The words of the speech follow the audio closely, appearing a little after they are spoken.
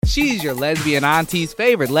She's your lesbian auntie's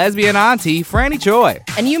favorite lesbian auntie, Franny Choi.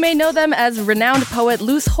 And you may know them as renowned poet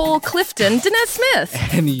Loose Hole Clifton, Dinesh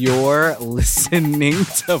Smith. And you're listening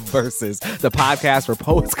to Versus, the podcast where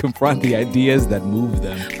poets confront the ideas that move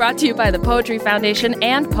them. Brought to you by the Poetry Foundation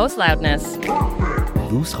and Post Loudness.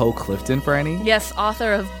 Loose Hole Clifton, Franny? Yes,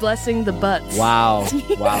 author of Blessing the Butts. Wow.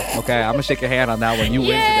 Okay, I'm going to shake your hand on that one. You win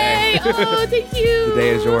today. Oh, thank you. The day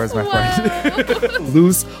is yours, my friend.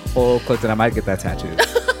 Loose Hole Clifton. I might get that tattooed.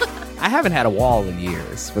 I haven't had a wall in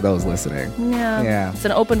years, for those listening. Yeah. It's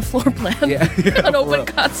an open floor plan. Yeah. An open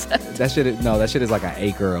concept. That shit is like an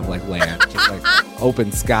acre of like land. Just like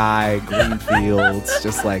open sky, green fields,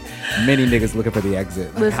 just like many niggas looking for the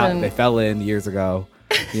exit. Like how they fell in years ago.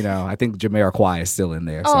 You know, I think Jamiroquai is still in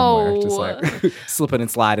there somewhere. Just like slipping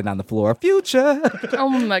and sliding on the floor. Future. Oh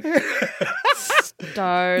my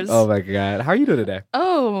stars. Oh my God. How are you doing today?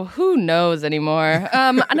 Oh, who knows anymore?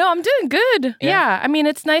 No, I'm doing good. Yeah. I mean,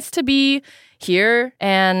 it's nice to be here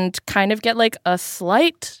and kind of get like a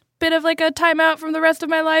slight bit of like a timeout from the rest of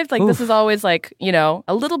my life. Like, This is always like, you know,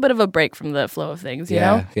 a little bit of a break from the flow of things, you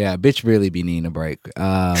know? Yeah, bitch really be needing a break.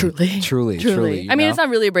 Truly. I mean, it's not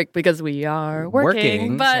really a break because we are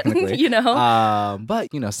working but, you know.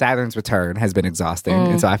 But, you know, Saturn's return has been exhausting.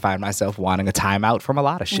 And so I find myself wanting a timeout from a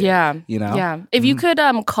lot of shit. Yeah. You know? Yeah. If you could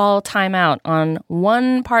call timeout on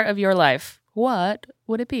one part of your life, what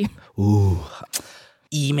would it be? Ooh.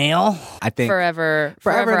 Email, I think. Forever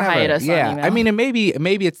hiatus on email. I mean, and maybe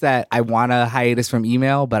it's that I want a hiatus from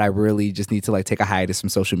email, but I really just need to like take a hiatus from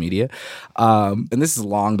social media. And this has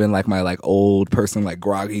long been like my like old person like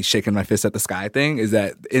groggy shaking my fist at the sky thing, is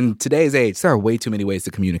that in today's age there are way too many ways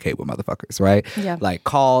to communicate with motherfuckers, right? Yeah. Like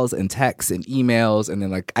calls and texts and emails, and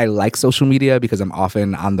then like I like social media because I'm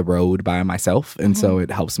often on the road by myself, and so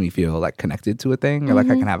it helps me feel like connected to a thing, or like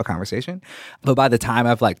I can have a conversation. But by the time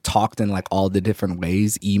I've like talked in like all the different ways,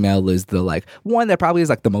 email is the like one that probably is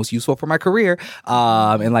like the most useful for my career,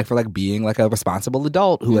 and like for like being like a responsible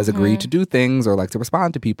adult who has agreed to do things or like to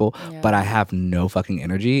respond to people. But I have no fucking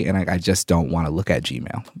energy, and I just don't want to look at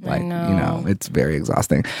Gmail. Like, you know, it's very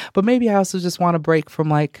exhausting. But maybe I also just want to break from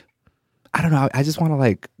like, I don't know, I just want to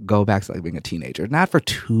like go back to like being a teenager, not for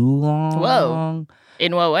too long. Whoa.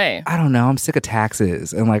 In what way? I don't know. I'm sick of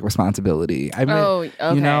taxes and like responsibility. I mean,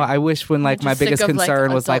 okay. You know, I wish when like my biggest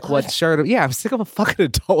concern was like what shirt. Yeah, I'm sick of a fucking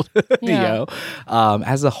adult, you know,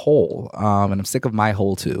 as a whole. And I'm sick of my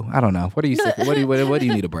whole too. I don't know. What are you sick of? What do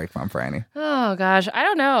you need a break from, Franny? Oh gosh, I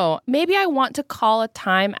don't know. Maybe I want to call a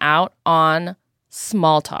time out on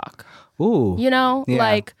small talk. Ooh, you know,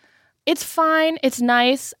 like. It's fine. It's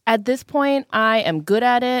nice. At this point, I am good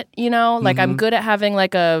at it, you know? Like, I'm good at having,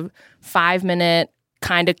 like, a 5-minute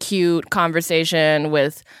kind of cute conversation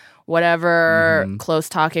with whatever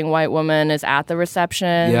close-talking white woman is at the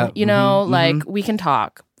reception. You know? Like, we can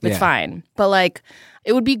talk. It's fine. But, like,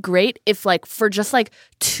 it would be great if, like, for just, like,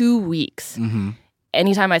 2 weeks,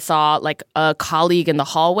 anytime I saw like a colleague in the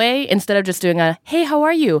hallway, instead of just doing a, hey, how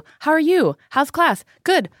are you? How are you? How's class?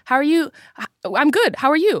 Good. How are you? I'm good. How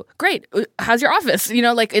are you? Great. How's your office? You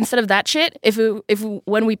know, like instead of that shit, if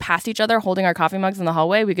when we passed each other holding our coffee mugs in the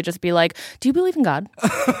hallway, we could just be like, do you believe in God?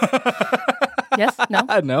 Yes? No?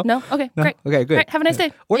 No? Okay, no. Great. Okay, good. Great. Have a nice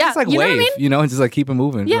day. Or just like you wave, know what I mean? you know, and just like keep it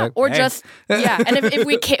moving. Yeah, like, or hey. just, And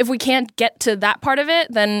if we can't get to that part of it,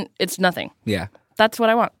 then it's nothing. Yeah. That's what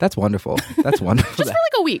I want. That's wonderful. Just for like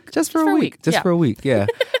a week. Just for a week. For a week. Yeah.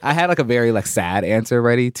 I had like a very like sad answer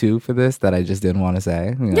ready too for this that I just didn't want to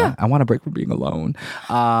say. You know, yeah. I want to break from being alone.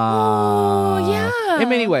 Yeah. In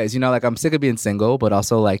many ways, you know, like I'm sick of being single, but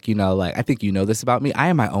also like, you know, like I think you know this about me. I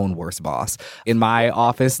am my own worst boss. In my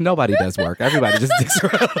office, nobody does work. Everybody just dicks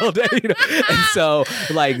around all day. You know? And so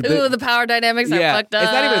like the power dynamics are fucked up.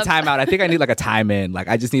 It's not even a timeout. I think I need like a time in. Like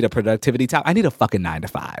I just need a productivity time. I need a fucking 9 to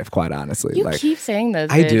 5, quite honestly. You like, keep saying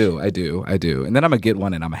this. I do. And then I'm gonna get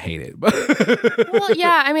one and I'm gonna hate it. Well,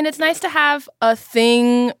 yeah. I mean, it's nice to have a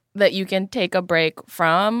thing that you can take a break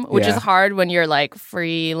from, which is hard when you're like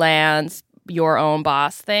freelance, your own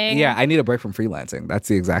boss thing. Yeah, I need a break from freelancing. That's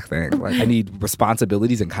the exact thing. Like I need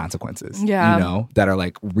responsibilities and consequences. Yeah. You know, that are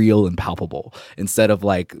like real and palpable instead of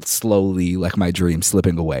like slowly like my dream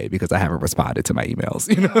slipping away because I haven't responded to my emails.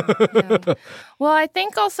 You know? Yeah. Well, I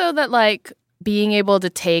think also that like being able to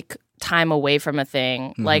take time away from a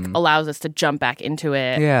thing like allows us to jump back into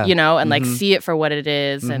it, Yeah. you know, and like see it for what it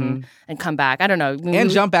is and come back. I don't know. And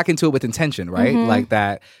jump back into it with intention, right? Like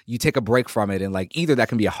that you take a break from it and like either that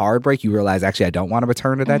can be a hard break, you realize actually I don't want to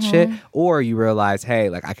return to that shit, or you realize, hey,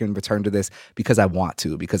 like I can return to this because I want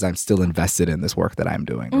to, because I'm still invested in this work that I'm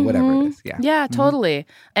doing or whatever it is. Yeah. Yeah, totally.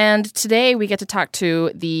 And today we get to talk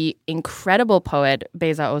to the incredible poet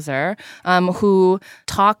Beyza Ozer, who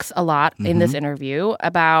talks a lot in this interview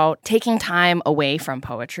about taking time away from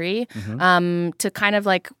poetry to kind of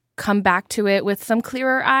like come back to it with some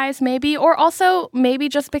clearer eyes maybe, or also maybe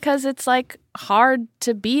just because it's like hard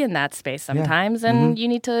to be in that space sometimes and you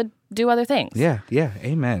need to do other things. Yeah,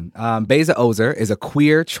 amen. Beyza Ozer is a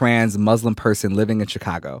queer trans Muslim person living in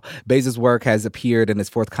Chicago. Beyza's work has appeared and is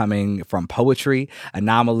forthcoming from Poetry,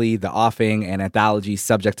 Anomaly, The Offing, and anthology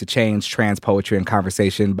Subject to Change, Trans Poetry and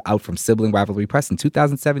Conversation, out from Sibling Rivalry Press in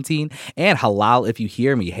 2017, and Halal If You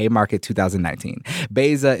Hear Me, Haymarket 2019.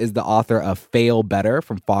 Beyza is the author of Fail Better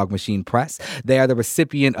from Fog Machine Press. They are the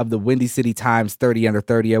recipient of the Windy City Times 30 Under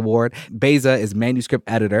 30 Award. Beyza is manuscript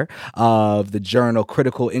editor of the journal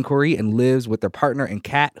Critical Inquiry and lives with their partner and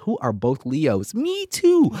cat, who are both Leos. Me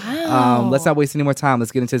too. Wow. Let's not waste any more time.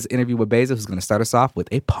 Let's get into this interview with Beyza, who's going to start us off with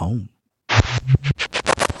a poem.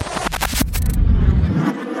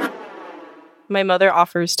 My mother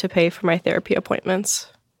offers to pay for my therapy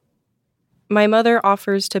appointments. My mother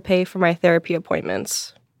offers to pay for my therapy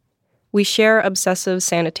appointments. We share obsessive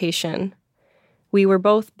sanitation. We were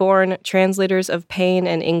both born translators of pain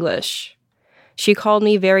and English. She called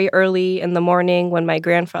me very early in the morning when my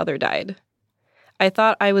grandfather died. I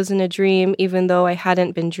thought I was in a dream even though I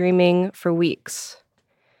hadn't been dreaming for weeks.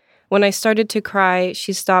 When I started to cry,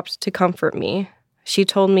 she stopped to comfort me. She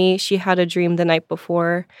told me she had a dream the night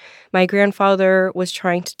before. My grandfather was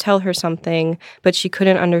trying to tell her something, but she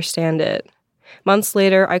couldn't understand it. Months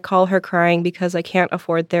later, I call her crying because I can't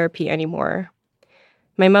afford therapy anymore.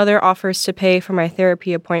 My mother offers to pay for my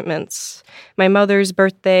therapy appointments. My mother's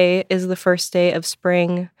birthday is the first day of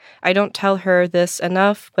spring. I don't tell her this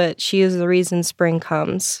enough, but she is the reason spring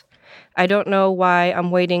comes. I don't know why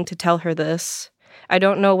I'm waiting to tell her this. I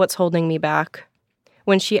don't know what's holding me back.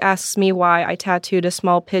 When she asks me why I tattooed a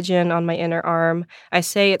small pigeon on my inner arm, I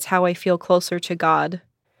say it's how I feel closer to God.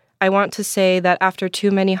 I want to say that after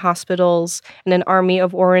too many hospitals and an army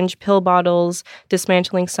of orange pill bottles,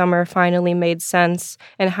 dismantling summer finally made sense,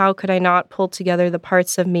 and how could I not pull together the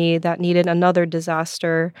parts of me that needed another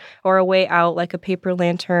disaster, or a way out like a paper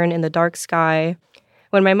lantern in the dark sky?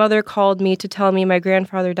 When my mother called me to tell me my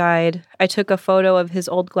grandfather died, I took a photo of his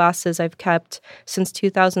old glasses I've kept since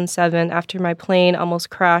 2007 after my plane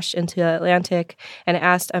almost crashed into the Atlantic, and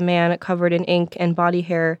asked a man covered in ink and body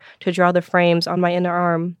hair to draw the frames on my inner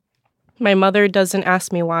arm. My mother doesn't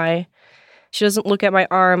ask me why. She doesn't look at my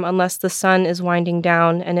arm unless the sun is winding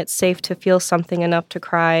down and it's safe to feel something enough to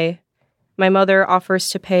cry. My mother offers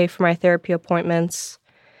to pay for my therapy appointments.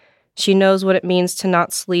 She knows what it means to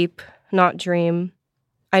not sleep, not dream.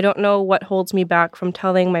 I don't know what holds me back from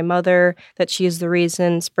telling my mother that she is the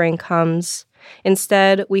reason spring comes.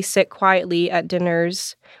 Instead, we sit quietly at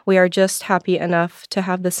dinners. We are just happy enough to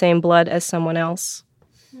have the same blood as someone else.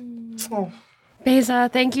 Oh.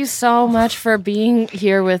 Beyza, thank you so much for being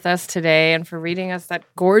here with us today and for reading us that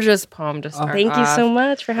gorgeous poem to start Thank you so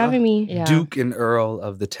much for having me. Yeah. Duke and Earl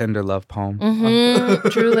of the Tender Love poem.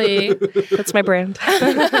 Truly. That's my brand.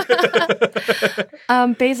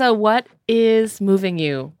 Beyza, what is moving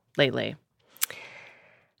you lately?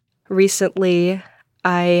 Recently,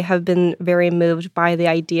 I have been very moved by the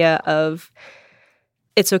idea of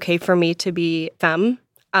it's okay for me to be femme.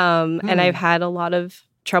 And I've had a lot of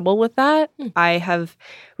trouble with that. I have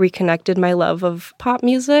reconnected my love of pop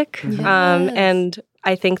music. Yes. And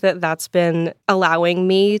I think that that's been allowing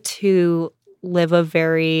me to live a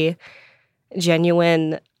very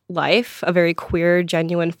genuine life, a very queer,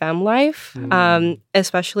 genuine femme life,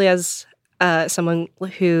 especially as someone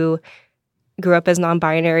who grew up as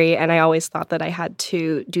non-binary, and I always thought that I had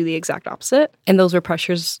to do the exact opposite. And those were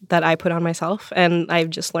pressures that I put on myself, and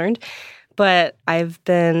I've just learned. But I've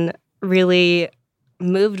been really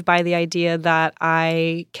moved by the idea that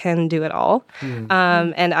I can do it all.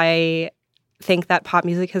 And I think that pop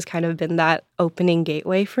music has kind of been that opening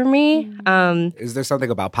gateway for me. Is there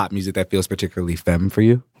something about pop music that feels particularly femme for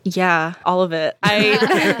you? Yeah, all of it.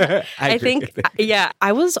 I I think, yeah,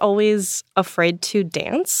 I was always afraid to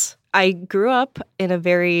dance. I grew up in a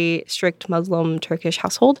very strict Muslim Turkish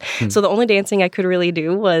household. So the only dancing I could really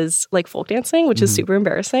do was like folk dancing, which is super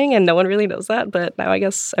embarrassing. And no one really knows that. But now I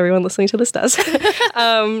guess everyone listening to this does.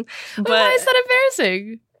 Why is that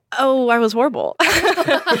embarrassing? Oh, I was horrible.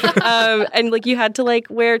 And like you had to like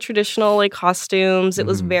wear traditional like costumes. It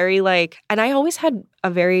was very like, and I always had a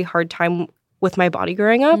very hard time with my body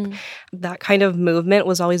growing up. That kind of movement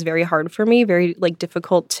was always very hard for me, very like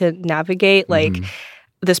difficult to navigate. Like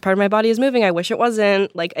this part of my body is moving. I wish it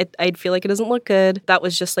wasn't. Like I'd feel like it doesn't look good. That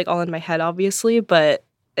was just like all in my head, obviously, but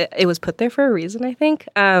it was put there for a reason, I think.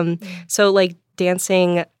 So like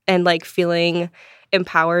dancing and like feeling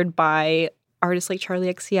empowered by artists like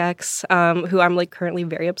Charlie XCX, who I'm like currently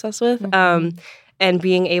very obsessed with, and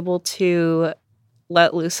being able to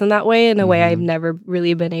let loose in that way in a way I've never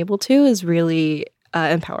really been able to is really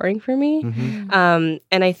empowering for me. And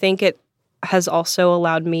I think it has also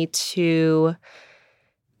allowed me to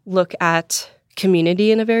look at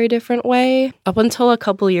community in a very different way. Up until a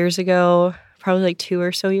couple years ago, probably like 2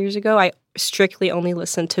 or so years ago, I strictly only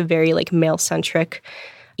listened to very like male-centric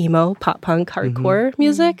emo, pop punk, hardcore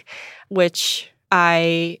music, which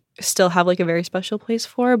I still have like a very special place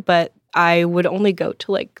for, but I would only go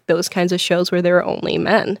to like those kinds of shows where there were only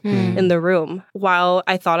men in the room. While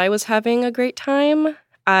I thought I was having a great time,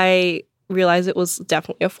 I realized it was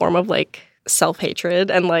definitely a form of like self-hatred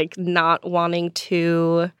and like not wanting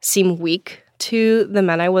to seem weak to the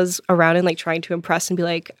men I was around and like trying to impress and be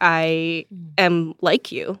like, I am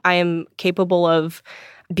like you. I am capable of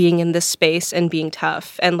being in this space and being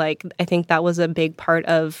tough. And like, I think that was a big part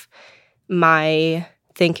of my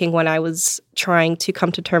thinking when I was trying to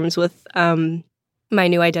come to terms with my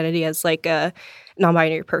new identity as like a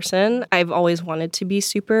non-binary person. I've always wanted to be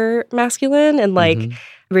super masculine and like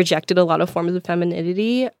rejected a lot of forms of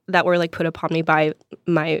femininity that were like put upon me by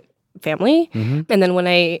my family. And then when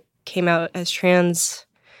I came out as trans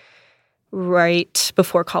right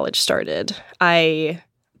before college started, I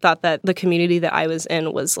thought that the community that I was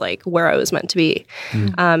in was like where I was meant to be.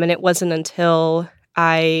 And it wasn't until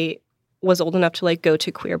I was old enough to like go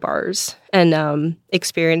to queer bars and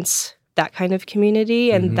experience that kind of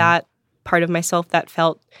community and that part of myself that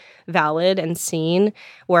felt valid and seen,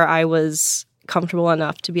 where I was comfortable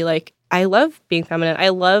enough to be like, I love being feminine. I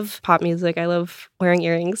love pop music. I love wearing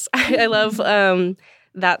earrings. I love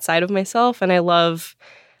that side of myself. And I love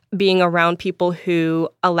being around people who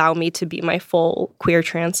allow me to be my full queer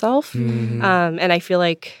trans self. And I feel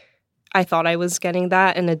like I thought I was getting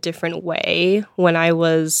that in a different way when I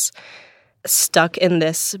was stuck in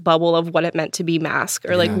this bubble of what it meant to be masc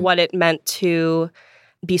or like what it meant to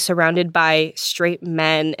be surrounded by straight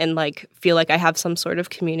men and like feel like I have some sort of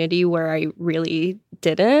community where I really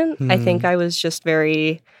didn't. I think I was just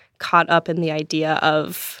very caught up in the idea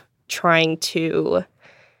of trying to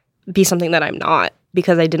be something that I'm not,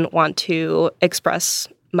 because I didn't want to express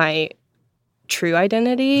my true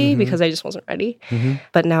identity because I just wasn't ready.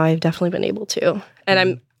 But now I've definitely been able to.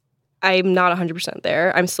 And I'm not 100%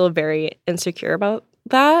 there. I'm still very insecure about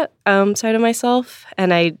that side of myself.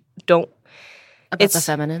 And I don't... About the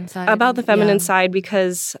feminine side? About the feminine side,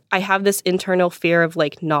 because I have this internal fear of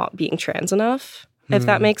like not being trans enough, if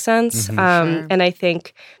that makes sense. Sure. And I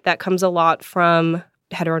think that comes a lot from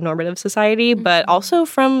heteronormative society, but also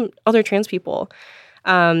from other trans people.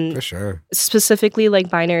 For sure. Specifically like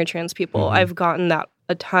binary trans people. I've gotten that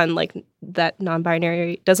a ton, like that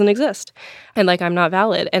non-binary doesn't exist and like I'm not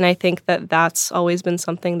valid. And I think that that's always been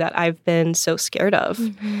something that I've been so scared of.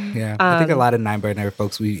 Yeah. I think a lot of non-binary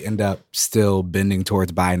folks, we end up still bending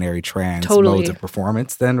towards binary trans modes of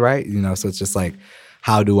performance then, right? You know, so it's just like,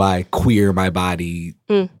 how do I queer my body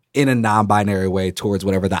in a non-binary way towards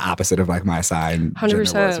whatever the opposite of like my assigned gender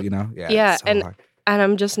was, you know? Yeah. And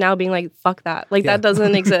I'm just now being like, fuck that. Like that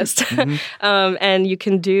doesn't exist. And you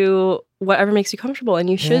can do whatever makes you comfortable and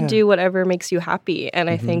you should do whatever makes you happy. And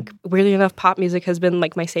I think weirdly enough, pop music has been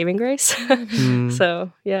like my saving grace.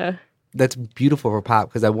 So, yeah. That's beautiful for pop,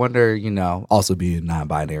 because I wonder, you know, also being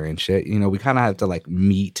non-binary and shit, you know, we kind of have to like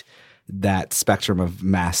meet that spectrum of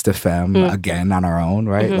mass to femme again on our own,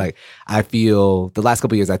 right? Like I feel the last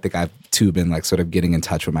couple of years, I think I've too been like sort of getting in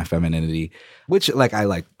touch with my femininity, which like I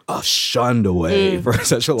like shunned away for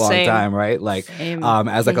such a long time, right? Like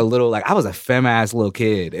as like a little, like I was a femme ass little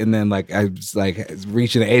kid, and then like I was like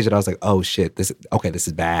reaching the age that I was like, oh shit, this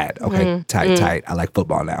is bad. Okay, tight. I like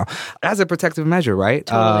football now. As a protective measure, right?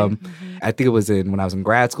 Totally. I think it was when I was in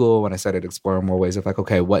grad school when I started exploring more ways of like,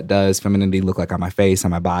 okay, what does femininity look like on my face,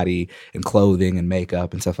 on my body, and clothing and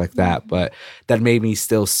makeup and stuff like that. But that made me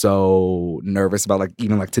still so nervous about like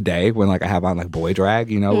even like today when like I have on like boy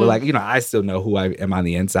drag, you know, but like, you know, I still know who I am on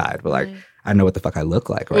the inside, but like I know what the fuck I look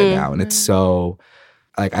like right now. And it's so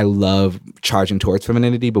like I love charging towards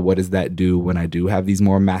femininity, but what does that do when I do have these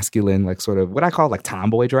more masculine, like sort of what I call like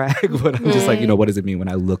tomboy drag? But I'm just like, what does it mean when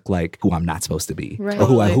I look like who I'm not supposed to be, or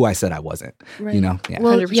who I said I wasn't? Right. Yeah.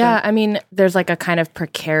 Well, 100%. yeah. I mean, there's like a kind of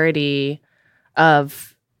precarity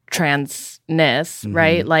of transness,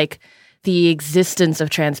 right? Like the existence of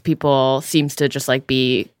trans people seems to just like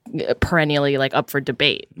be perennially like up for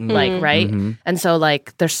debate, like, right? And so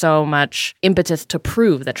like there's so much impetus to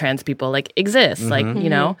prove that trans people like exist, like,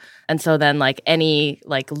 and so then like any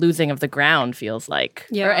like losing of the ground feels like,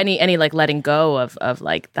 or any like letting go of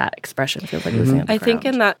like that expression feels like losing of the I ground. think,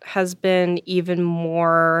 and that has been even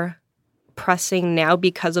more pressing now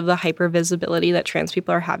because of the hyper visibility that trans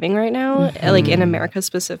people are having right now, like in America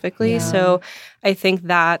specifically. So I think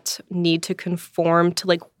that need to conform to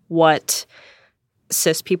like what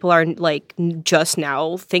cis people are like just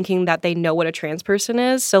now thinking that they know what a trans person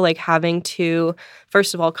is. So like having to,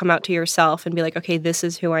 first of all, come out to yourself and be like, okay, this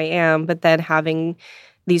is who I am. But then having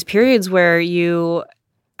these periods where you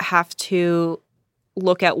have to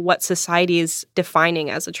look at what society is defining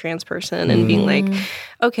as a trans person and being like,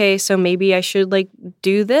 okay, so maybe I should like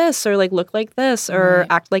do this or like look like this or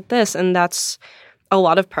act like this. And that's a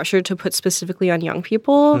lot of pressure to put specifically on young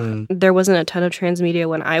people. There wasn't a ton of trans media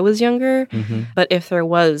when I was younger, but if there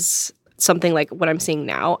was something like what I'm seeing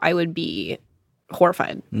now, I would be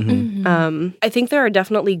horrified. I think there are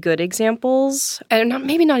definitely good examples, and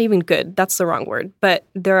maybe not even good, that's the wrong word, but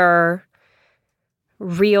there are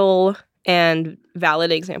real and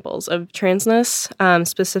valid examples of transness.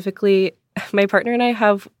 Specifically, my partner and I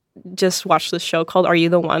have just watched this show called Are You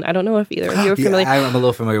the One? I don't know if either of you are familiar. I'm a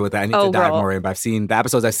little familiar with that. I need to dive more in, but I've seen the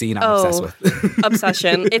episodes I'm obsessed with.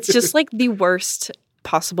 Obsession. It's just like the worst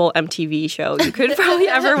possible MTV show you could probably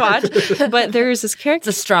ever watch. But there's this character.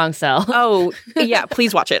 It's a strong sell. Oh, yeah,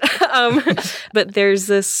 please watch it. But there's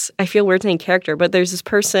this, I feel weird saying character, but there's this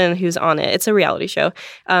person who's on it. It's a reality show.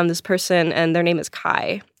 This person, and their name is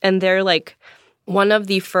Kai. And they're like one of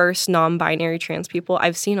the first non-binary trans people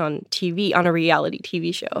I've seen on TV, on a reality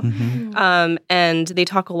TV show. And they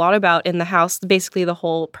talk a lot about in the house, basically the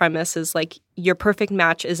whole premise is like, your perfect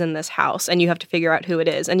match is in this house and you have to figure out who it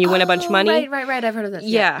is. And you win a bunch of money. Right. I've heard of this.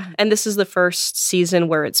 Yeah. And this is the first season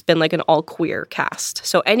where it's been like an all queer cast.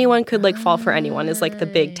 So anyone could like fall for anyone is like the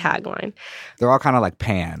big tagline. They're all kind of like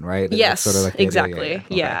pan, right? They're Yes, sort of like exactly.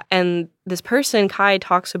 Yeah. Okay. And this person, Kai,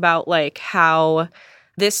 talks about like how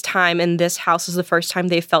this time in this house is the first time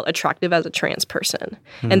they felt attractive as a trans person.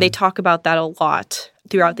 And they talk about that a lot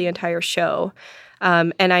throughout the entire show.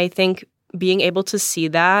 And I think being able to see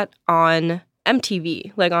that on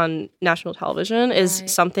MTV, like on national television, is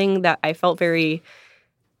something that I felt very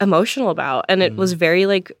emotional about. And it was very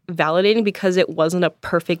like validating because it wasn't a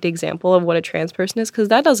perfect example of what a trans person is, because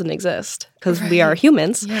that doesn't exist because we are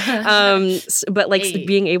humans. But like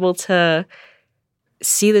being able to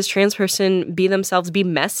see this trans person be themselves, be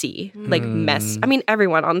messy, like mess. I mean,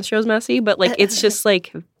 everyone on the show is messy, but like it's just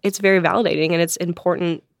like, it's very validating, and it's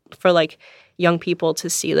important for like young people to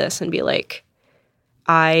see this and be like,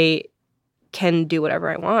 I can do whatever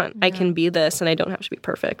I want. I can be this, and I don't have to be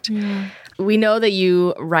perfect. We know that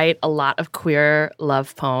you write a lot of queer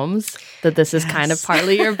love poems, that this is kind of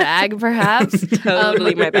partly your bag, perhaps.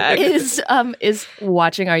 Totally my bag. Is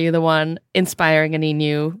watching Are You the One inspiring any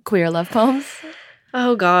new queer love poems?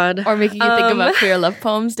 Oh, God. Or making you think about queer love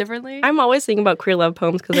poems differently? I'm always thinking about queer love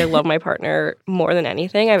poems because I love my partner more than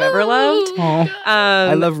anything I've ever loved.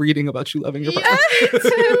 I love reading about you loving your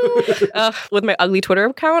partner. With my ugly Twitter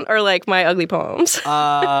account or like my ugly poems?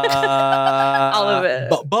 All of it.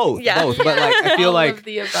 Both. Yeah. Both. But like, I feel All like of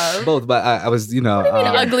the above. both. But I was,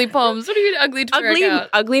 Ugly poems. What do you mean ugly Twitter account?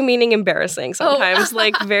 Ugly meaning embarrassing sometimes.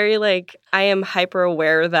 Like very like, I am hyper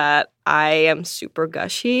aware that I am super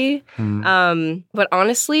gushy. But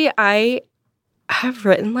honestly, I have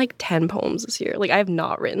written like 10 poems this year. Like I have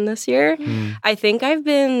not written this year. I think I've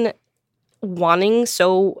been wanting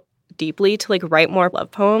so deeply to like write more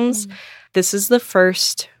love poems. This is the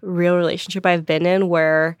first real relationship I've been in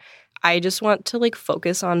where I just want to like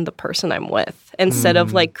focus on the person I'm with instead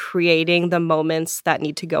of like creating the moments that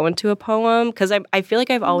need to go into a poem. Because I feel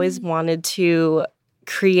like I've always wanted to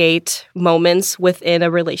create moments within a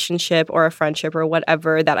relationship or a friendship or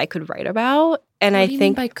whatever that I could write about. And What I do you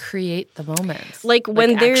think mean by create the moments? like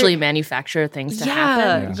when they're actually manufacture things to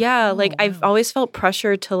happen. Yeah. Like I've always felt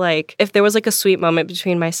pressure to like, if there was like a sweet moment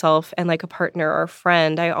between myself and like a partner or a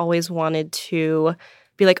friend, I always wanted to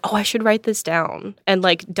be like, oh, I should write this down and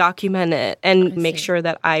like document it and make sure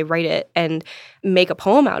that I write it and make a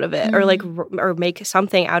poem out of it or like or make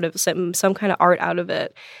something out of some kind of art out of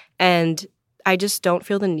it. And I just don't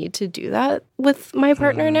feel the need to do that with my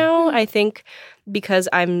partner now. I think because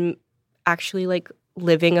I'm actually like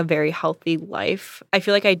living a very healthy life, I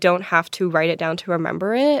feel like I don't have to write it down to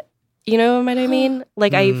remember it. You know what I mean?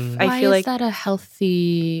 Like I feel like, why is that a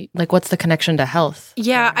healthy, like what's the connection to health?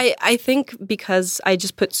 Yeah, I think because I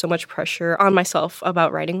just put so much pressure on myself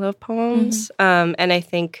about writing love poems. And I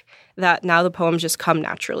think that now the poems just come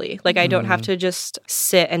naturally. Like I don't have to just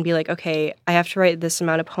sit and be like, okay, I have to write this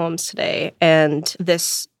amount of poems today and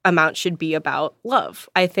this amount should be about love.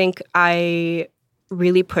 I think I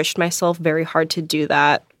really pushed myself very hard to do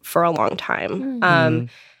that for a long time.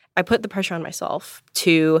 I put the pressure on myself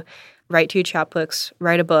to write 2 chapbooks,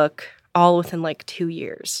 write a book, all within like 2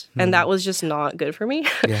 years. And that was just not good for me.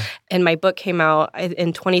 Yeah. And my book came out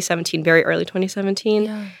in 2017, very early 2017.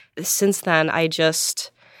 Yeah. Since then, I've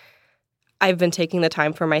been taking the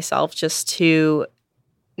time for myself just to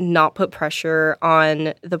not put pressure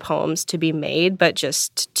on the poems to be made, but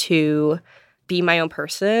just to be my own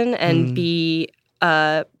person and be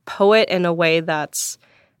a poet in a way that's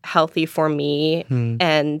healthy for me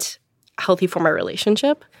and healthy for my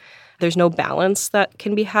relationship. There's no balance that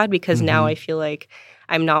can be had because now I feel like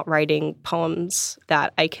I'm not writing poems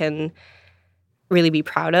that I can really be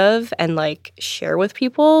proud of and like share with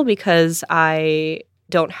people because I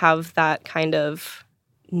don't have that kind of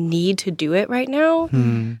need to do it right now.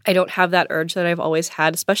 I don't have that urge that I've always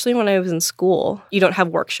had, especially when I was in school. You don't have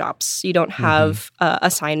workshops. You don't have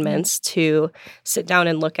assignments to sit down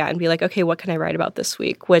and look at and be like, okay, what can I write about this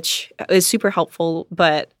week? Which is super helpful,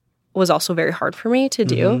 but was also very hard for me to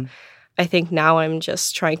do. I think now I'm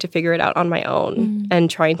just trying to figure it out on my own and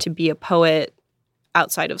trying to be a poet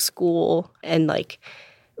outside of school and like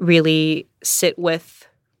really sit with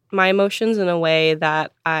my emotions in a way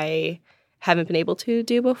that I haven't been able to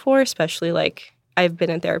do before, especially like I've been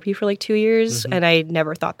in therapy for like 2 years and I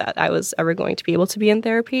never thought that I was ever going to be able to be in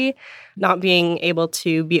therapy. Not being able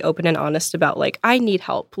to be open and honest about like, I need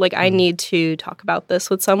help. Like I need to talk about this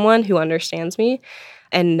with someone who understands me.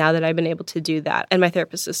 And now that I've been able to do that, and my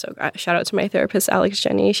therapist is so great. Shout out to my therapist, Alex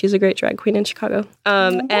Jenny. She's a great drag queen in Chicago.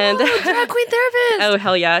 And drag queen therapist. Oh,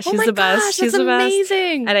 hell yeah. She's the best. Gosh, She's the best.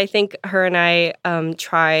 Amazing. And I think her and I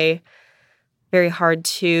try very hard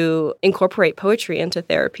to incorporate poetry into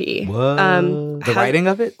therapy. The writing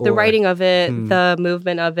of it? The writing of it, the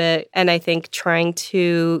movement of it. And I think trying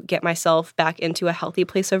to get myself back into a healthy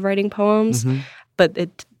place of writing poems. But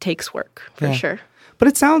it takes work, for sure. But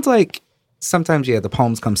it sounds like sometimes, the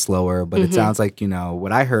poems come slower, but it sounds like,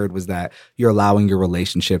 what I heard was that you're allowing your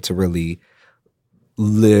relationship to really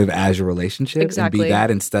live as your relationship and be that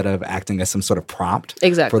instead of acting as some sort of prompt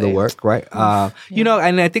for the work, right?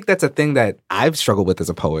 And I think that's a thing that I've struggled with as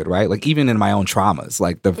a poet, right? Like even in my own traumas,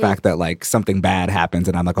 like the fact that like something bad happens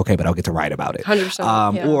and I'm like, okay, but I'll get to write about it.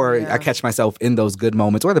 100%. I catch myself in those good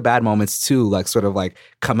moments or the bad moments too, like sort of like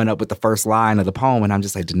coming up with the first line of the poem and I'm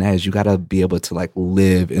just like, Dinesh, you got to be able to like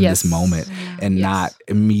live in this moment and not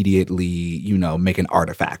immediately, make an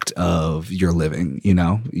artifact of your living,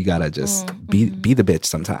 you got to just be the bitch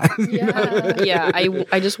sometimes.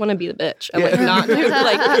 I just want to be the bitch. I'm like not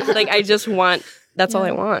like I just want. That's all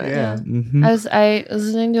I want. Yeah. I was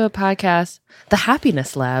listening to a podcast. The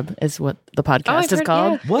Happiness Lab is what the podcast is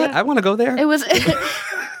called. What? I want to go there. It was.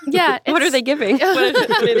 What are they giving? What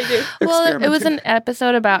do they do? Well, it was an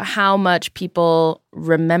episode about how much people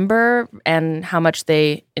remember and how much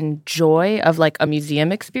they enjoy of like a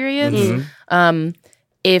museum experience.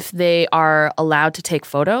 If they are allowed to take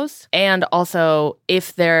photos and also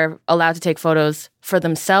if they're allowed to take photos for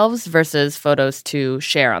themselves versus photos to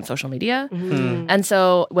share on social media. And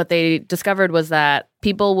so what they discovered was that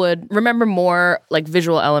people would remember more like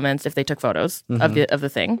visual elements if they took photos of the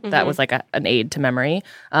thing. That was like an aid to memory,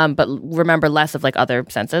 but remember less of like other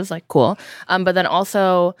senses, like cool. But then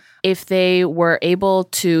also if they were able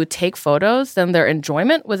to take photos, then their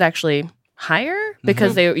enjoyment was actually higher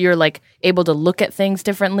because you're like able to look at things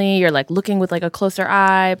differently. You're like looking with like a closer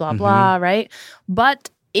eye, blah, blah, right? But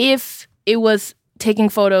if it was taking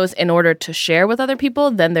photos in order to share with other people,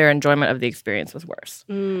 then their enjoyment of the experience was worse.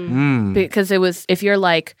 Because it was, if you're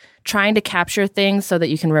like trying to capture things so that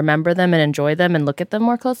you can remember them and enjoy them and look at them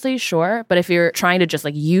more closely, sure. But if you're trying to just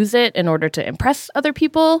like use it in order to impress other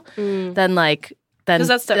people, then like, then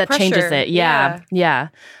that changes it. Yeah.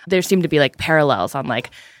 There seem to be like parallels on like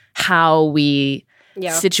how we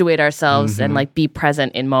situate ourselves and like be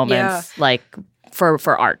present in moments like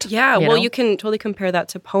for art. Yeah, you can totally compare that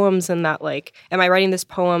to poems and that like, am I writing this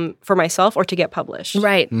poem for myself or to get published?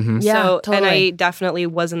 Right. Yeah, so, totally. And I definitely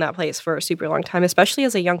was in that place for a super long time, especially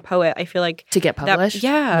as a young poet. I feel like to get published.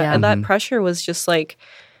 And that pressure was just like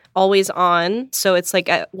always on. So it's like,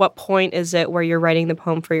 at what point is it where you're writing the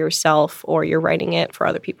poem for yourself or you're writing it for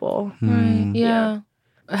other people? Right. Yeah.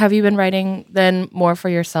 Have you been writing then more for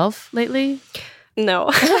yourself lately?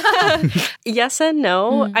 No. Yes and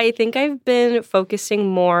no. I think I've been focusing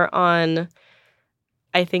more on,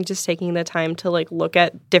 I think, just taking the time to like look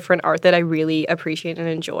at different art that I really appreciate and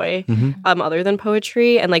enjoy, other than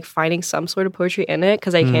poetry, and like finding some sort of poetry in it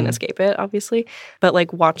because I can't escape it, obviously. But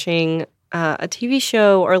like watching a TV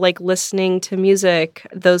show or like listening to music,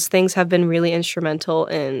 those things have been really instrumental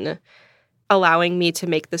in allowing me to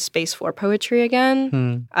make the space for poetry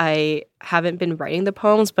again. I haven't been writing the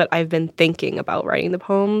poems, but I've been thinking about writing the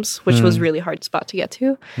poems, which was really hard spot to get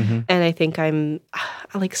to. And I think I'm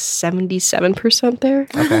like 77% there.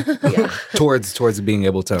 Okay. Towards being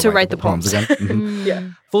able to write the poems again. Yeah.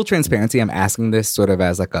 Full transparency, I'm asking this sort of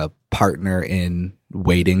as like a partner in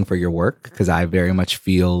waiting for your work, because I very much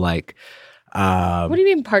feel like what do you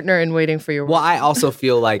mean partner in waiting for your work? well, I also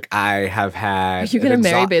feel like I have had. Are you gonna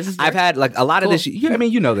marry business? I've had like a lot of this. I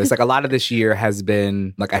mean, you know this. Like a lot of this year has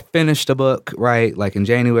been like I finished a book right, like in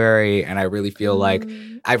January, and I really feel like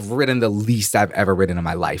I've written the least I've ever written in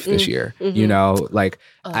my life this year. You know, like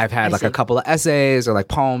I've had like a couple of essays or like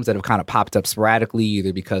poems that have kind of popped up sporadically,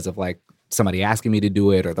 either because of like somebody asking me to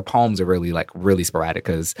do it, or the poems are really sporadic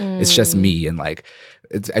because it's just me, and like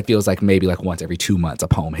it feels like maybe like once every 2 months a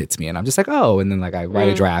poem hits me and I'm just like, oh, and then like I write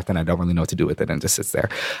a draft and I don't really know what to do with it and it just sits there.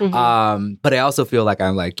 But I also feel like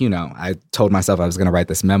I'm like, you know, I told myself I was gonna write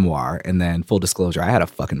this memoir, and then full disclosure, I had a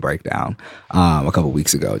fucking breakdown a couple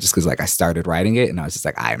weeks ago just because like I started writing it and I was just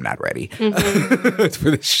like, I am not ready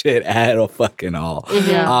for this shit at all fucking all.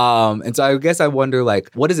 And so I guess I wonder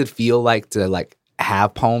like, what does it feel like to like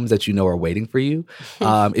have poems that you know are waiting for you?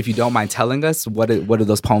 If you don't mind telling us, what do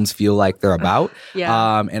those poems feel like they're about?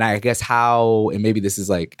 And I guess how, and maybe this is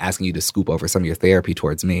like asking you to scoop over some of your therapy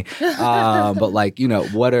towards me, but like, you know,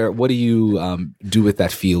 what do you do with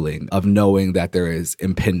that feeling of knowing that there is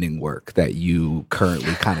impending work that you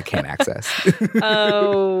currently kind of can't access?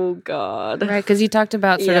 Oh, God. Right, because you talked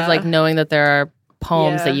about sort of like knowing that there are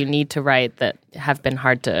poems that you need to write that have been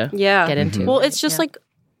hard to get into. Well, it's just like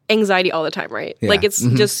anxiety all the time, right? Like it's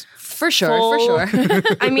just for sure.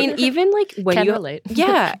 I mean, even like when Can you relate.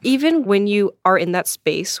 even when you are in that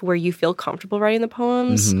space where you feel comfortable writing the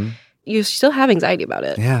poems, you still have anxiety about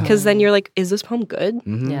it. Because then you're like, is this poem good?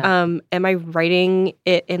 Am I writing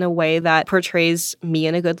it in a way that portrays me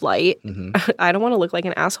in a good light? I don't want to look like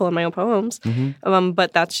an asshole in my own poems.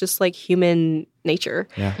 But that's just like human nature.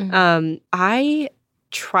 I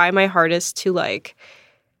try my hardest to like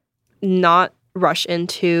not rush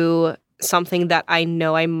into something that I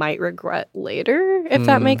know I might regret later, if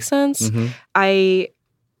that makes sense. I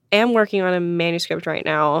am working on a manuscript right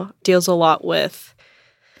now, deals a lot with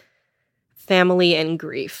family and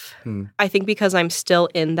grief. I think because I'm still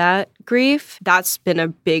in that grief, that's been a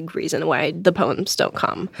big reason why the poems don't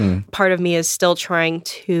come. Part of me is still trying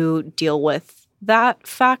to deal with that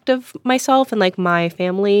fact of myself and like my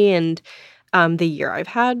family and the year I've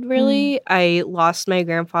had, really. I lost my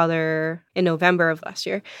grandfather in November of last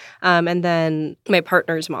year, and then my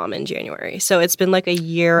partner's mom in January. So it's been like a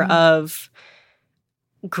year of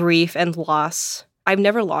grief and loss. I've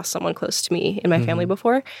never lost someone close to me in my family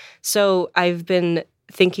before. So I've been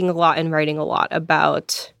thinking a lot and writing a lot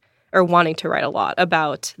about, or wanting to write a lot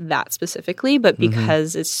about that specifically, but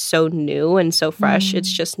because it's so new and so fresh,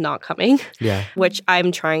 it's just not coming, which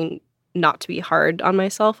I'm trying not to be hard on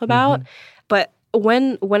myself about. But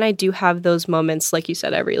when I do have those moments, like you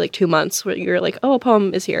said, every like 2 months where you're like, oh, a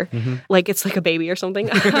poem is here. Like it's like a baby or something.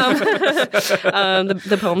 The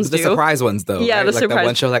poems the do. surprise ones, though. Yeah, right? the like surprise. that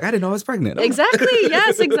one show, like, I didn't know I was pregnant. Oh. Exactly.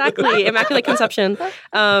 Yes, exactly. Immaculate Conception.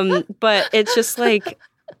 But it's just like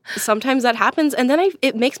sometimes that happens. And then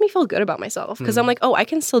it makes me feel good about myself because I'm like, oh, I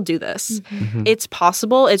can still do this. It's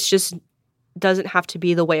possible. It's just doesn't have to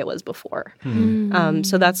be the way it was before.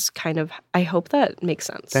 So that's kind of, I hope that makes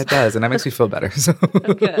sense. That does, and that makes me feel better. So.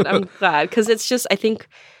 Good. I'm glad. Because it's just, I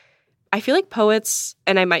feel like poets,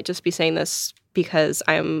 and I might just be saying this because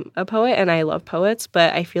I'm a poet and I love poets,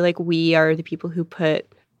 but I feel like we are the people who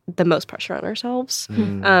put the most pressure on ourselves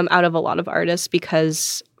out of a lot of artists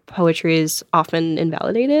because poetry is often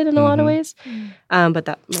invalidated in a lot of ways. But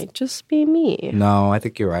that might just be me. No, I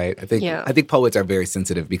think you're right. I think poets are very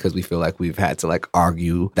sensitive because we feel like we've had to like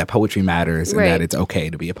argue that poetry matters and that it's okay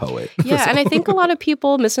to be a poet. Yeah, and I think a lot of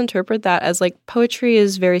people misinterpret that as like poetry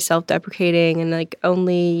is very self-deprecating and like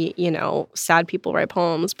only, you know, sad people write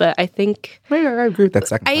poems. But I think I agree with that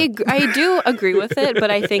second part. I do agree with it,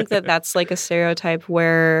 but I think that that's like a stereotype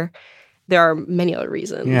where there are many other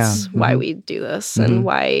reasons why we do this and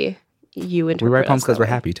why you interpret. We write poems us because that we're way.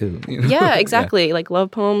 happy too. You know? Yeah, exactly. Like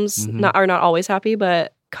love poems are not always happy,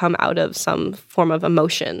 but come out of some form of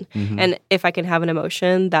emotion. And if I can have an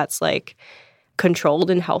emotion that's like controlled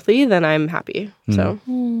and healthy, then I'm happy. So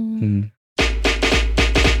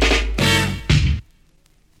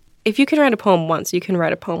if you can write a poem once, you can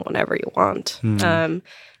write a poem whenever you want.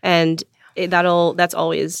 And that's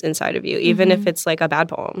always inside of you, even if it's like a bad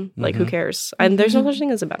poem. Like who cares? And there's no such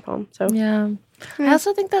thing as a bad poem. So Yeah. I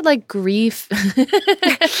also think that like grief.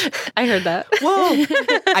 I heard that. Well,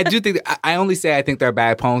 I do think I only say I think they're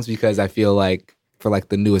bad poems because I feel like for like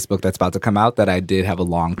the newest book that's about to come out that I did have a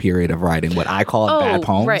long period of writing what I call bad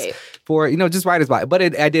poems. Right. For, just writer's block. But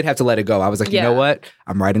I did have to let it go. I was like, you know what?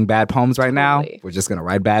 I'm writing bad poems right now. We're just going to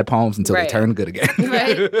write bad poems until they turn good again.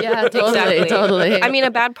 Right. Yeah, totally. Exactly. Totally. I mean, a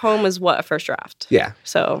bad poem is what? A first draft. Yeah.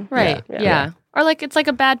 So Right. Yeah. Or like it's like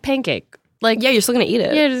a bad pancake. Like yeah, you're still gonna eat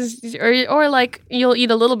it. Yeah, or like you'll eat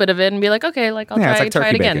a little bit of it and be like, okay, like I'll It's like try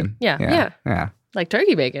turkey it again. bacon. Yeah. Yeah. Like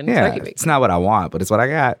turkey bacon. Yeah. Turkey bacon. It's not what I want, but it's what I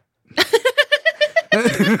got.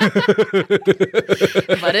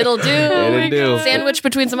 But it'll do. It'll do. Sandwich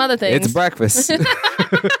between some other things. It's breakfast.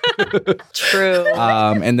 True.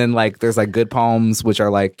 And then like there's like good poems which are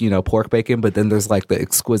like, pork bacon, but then there's like the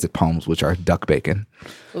exquisite poems which are duck bacon.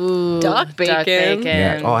 Ooh, Duck bacon.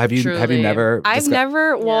 Yeah. Oh, have you never I've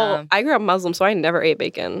never. Well, I grew up Muslim, so I never ate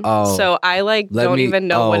bacon. Oh. So I don't even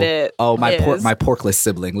know what it. my is. my porkless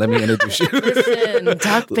sibling. Let me introduce you. Listen,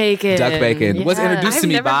 duck bacon. Duck bacon was introduced I've to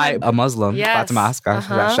me never by had- a Muslim, Yes. Fatima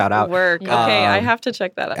Asghar. Shout out. Work. Okay, I have to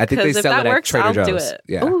check that out. I think they because if sell that it at works, Trader I'll do Joe's. it.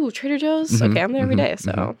 Yeah. Ooh, Trader Joe's. Okay, I'm there every day,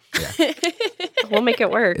 so we'll make it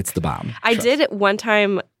work. It's the bomb. I did it one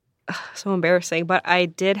time. So embarrassing, but I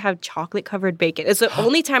did have chocolate covered bacon. It's the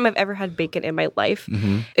only time I've ever had bacon in my life.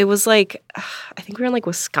 It was like, I think we were in like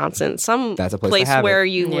Wisconsin, some That's a place to have where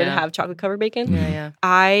it. you would Yeah. have chocolate covered bacon. Yeah.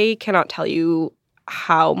 I cannot tell you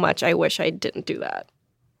how much I wish I didn't do that.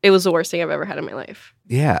 It was the worst thing I've ever had in my life.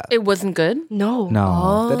 Yeah. It wasn't good. No.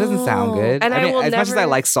 No, that doesn't sound good. And I will as much as I never-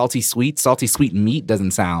 like salty sweet meat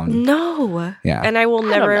doesn't sound. No. Yeah. And I will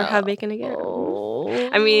never know. have bacon again.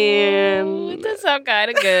 I It mean, does sound kind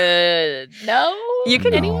of good. No? you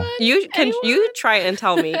can Anyone? you try and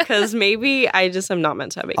tell me because maybe I just am not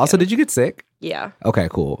meant to have bacon. Also, did you get sick? Yeah. Okay,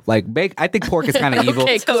 cool. Like, I think pork is kind of evil.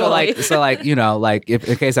 Okay, cool. So, like, if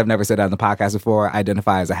in case I've never said that on the podcast before, I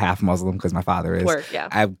identify as a half Muslim because my father is. Work, yeah.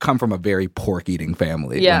 I've come from a very pork eating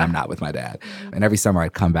family when Yeah. I'm not with my dad. And every summer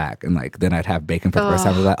I'd come back and like then I'd have bacon for the first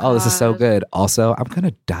time. I was like, oh, this is so good. Also, I'm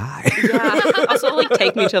gonna die. Yeah. Also, like,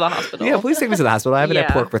 take me to the hospital. Yeah, please take me to the hospital. I haven't had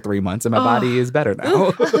Yeah. pork for 3 months and my body is better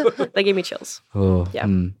now. That gave me chills. Oh, Yeah.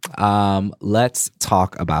 let's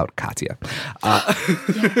talk about Katya.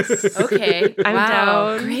 Okay. I'm Wow.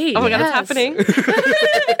 down. Great. Oh my God, Yes. it's happening.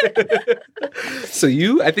 So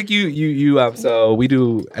I think you so we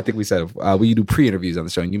do, I think we said we do pre-interviews on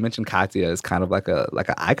the show and you mentioned Katya as kind of like an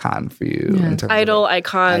icon for you. In terms of, Idol,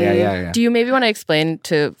 icon. yeah. Do you maybe want to explain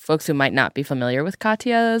to folks who might not be familiar with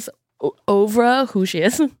Katya's oeuvre, who she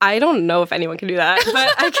is? I don't know if anyone can do that,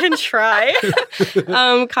 but I can try.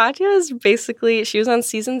 Katya is basically, she was on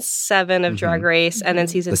season 7 of Drag Race and then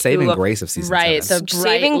season the 2 saving of grace of season Right, 7. the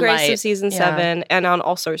Saving bright Grace light. of season Yeah. 7 and on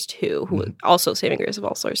All Stars 2, who also Saving Grace of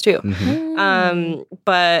All Stars 2.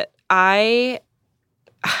 But I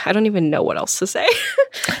don't even know what else to say.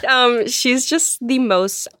 She's just the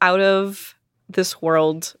most out of this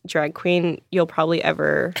world drag queen you'll probably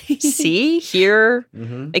ever see, hear,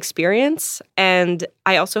 experience. And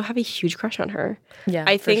I also have a huge crush on her. Yeah,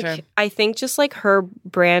 I think just like her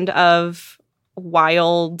brand of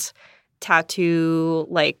wild tattoo,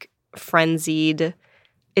 like frenzied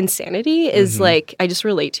insanity is like, I just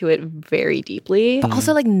relate to it very deeply. But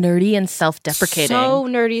also like nerdy and self-deprecating. So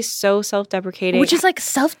nerdy, so self-deprecating. Which is like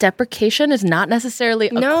self-deprecation is not necessarily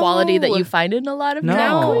a No. quality that you find in a lot of drag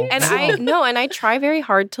No. queens. And I try very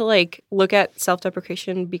hard to like look at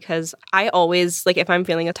self-deprecation because I always like if I'm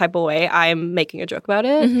feeling a type of way, I'm making a joke about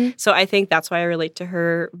it. So I think that's why I relate to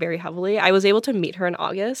her very heavily. I was able to meet her in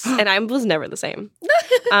August and I was never the same.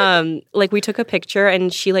 Like we took a picture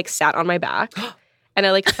and she like sat on my back and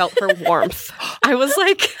I like felt her warmth. I was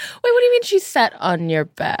like, Wait, what do you mean she sat on your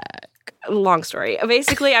back? long story.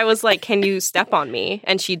 Basically, I was like, can you step on me?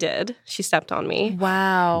 And she did. She stepped on me.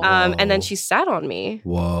 Wow. And then she sat on me.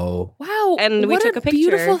 Whoa. Wow. And we what took a picture.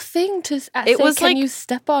 beautiful thing to say, was can like- you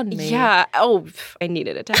step on me? Yeah. Oh, I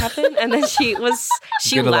needed it to happen. And then she Get a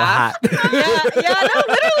little laughed. hot. Yeah, no,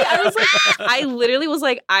 literally. I literally was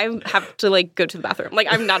like, I have to like go to the bathroom. Like,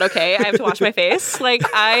 I'm not okay. I have to wash my face. Like,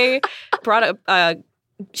 I brought up,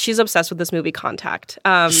 she's obsessed with this movie Contact.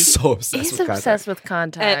 So obsessed He's with obsessed with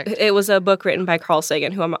Contact. It was a book written by Carl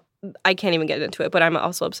Sagan, who I'm I can't even get into it, but I'm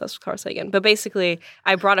also obsessed with Carl Sagan. But basically,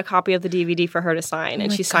 I brought a copy of the DVD for her to sign,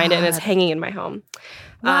 and she signed it, and it's hanging in my home.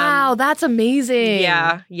 Wow, that's amazing.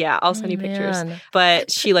 Yeah. I'll send you pictures. man.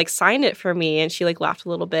 But she like signed it for me, and she like laughed a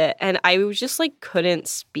little bit, and I was just like couldn't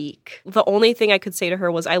speak. The only thing I could say to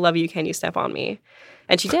her was, "I love you. Can you step on me?"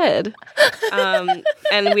 And she did.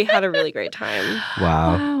 And we had a really great time.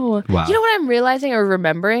 Wow. Wow. You know what I'm realizing or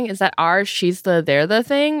remembering is that our She's the They're the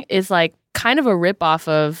thing is like kind of a ripoff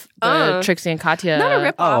of the Trixie and Katya Not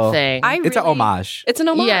a ripoff. thing. It's an homage. It's an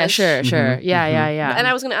homage. Yeah, sure. Yeah. And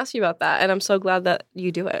I was going to ask you about that, and I'm so glad that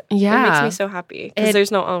you do it. Yeah. It makes me so happy because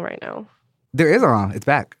there's no O right now. There is a It's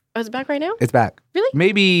back. Oh, is it back right now? It's back. Really?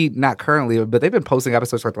 Maybe not currently, but they've been posting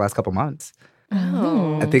episodes for like the last couple months.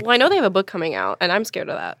 Oh. I think. Well, I know they have a book coming out, and I'm scared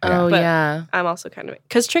of that. Oh, But yeah. I'm also kind of...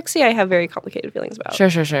 Because Trixie, I have very complicated feelings about. Sure.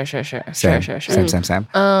 Same.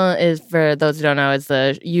 Is, for those who don't know, is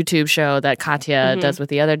the YouTube show that Katya does with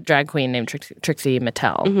the other drag queen named Trixie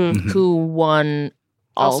Mattel, who won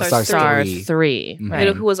All-Stars All-Star 3. 3.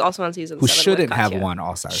 Right. Who was also on season 7 Who with shouldn't have Katya. won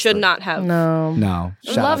All-Stars. Should 3. not have. No. No.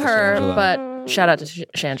 Shout Love out to her, Shangela. but shout out to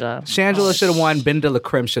Shangela. Shangela should have won. Ben de la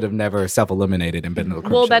Creme should have never self-eliminated, and Ben de la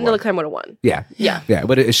Creme Well, should Ben have de la won. Creme would have won. Yeah.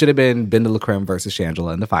 But it should have been Ben de la Creme versus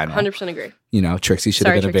Shangela in the final. 100% agree. You know, Trixie should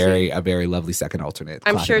Sorry, have been Trixie. a very lovely second alternate.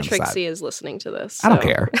 I'm clocking sure on the side. Trixie is listening to this. I don't so.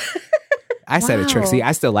 care. I said it, Trixie.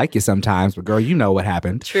 I still like you sometimes, but girl, you know what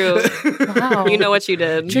happened. True. Wow. You know what you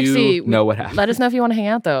did. Trixie, You know what happened. let us know if you want to hang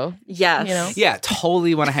out, though. Yes. You know? Yeah,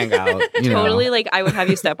 totally want to hang out. You know. Totally, like, I would have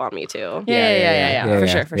you step on me, too. Yeah. For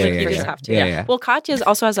sure. You just have to. Yeah. Well, Katya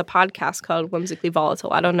also has a podcast called Whimsically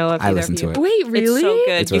Volatile. I don't know if I either listen of to you. it. Wait, really? It's so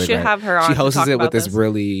good. It's You really should great. have her on. She to hosts talk it about with this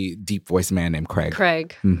really deep voiced man named Craig.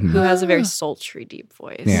 Craig, Mhm. who has a very sultry, deep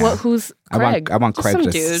voice. Yeah. Who's Craig? I want Just Craig some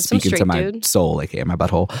to dude, some speak into straight my dude. soul, aka my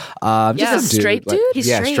butthole. Yeah. Just some Straight dude? He's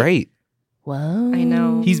yeah, straight. Whoa. I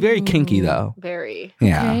know. He's very kinky though. Very.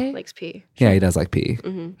 Yeah. Okay. Likes pee. Yeah, he does like pee.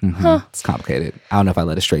 Mm-hmm. Huh. It's complicated. I don't know if I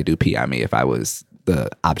let a straight dude pee on me if I was the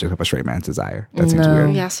object of a straight man's desire. That seems No.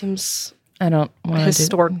 weird. Yeah, seems I don't want to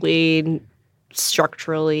historically,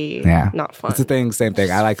 structurally Yeah. not fun. It's the thing, same thing.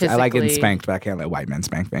 I like getting Physically. spanked, but I can't let white men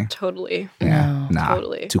spank me. Totally. Yeah. No. Nah.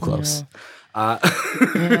 Totally. Too close. Yeah.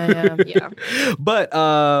 Yeah.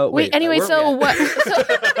 But Wait, anyway, where so are we what?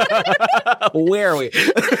 at? Where are we?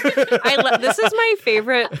 This is my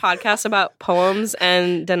favorite podcast about poems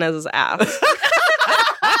and Denez's ass.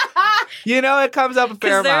 You know, it comes up a fair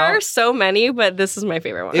Because there are amount. so many, but this is my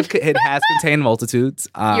favorite one. It has contained multitudes.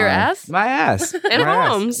 Your ass? My ass. And My ass.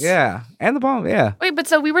 poems. Yeah. And the poem, yeah. Wait, but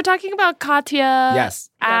so we were talking about Katya Yes.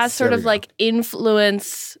 as sort There of we go. like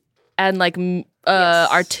influence and like Yes.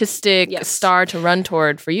 artistic Yes. star to run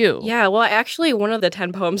toward for you. Yeah, well, actually, one of the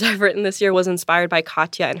 10 poems I've written this year was inspired by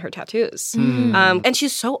Katya and her tattoos. Hmm. And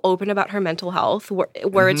she's so open about her mental health,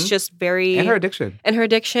 where it's just very... And her addiction. and her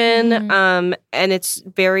addiction. And it's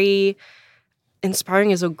very inspiring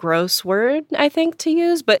is a gross word, I think, to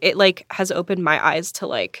use, but it like has opened my eyes to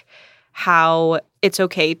like how it's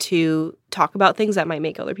okay to talk about things that might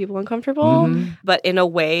make other people uncomfortable, but in a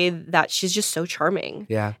way that she's just so charming.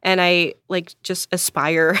 Yeah. And I like just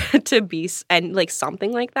aspire to be and like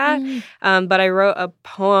something like that. But I wrote a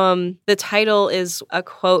poem. The title is a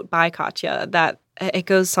quote by Katya that it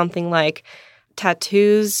goes something like,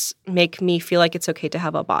 tattoos make me feel like it's okay to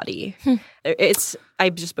have a body. I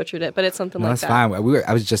just butchered it, but it's something No, like that's that. fine.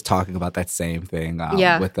 I was just talking about that same thing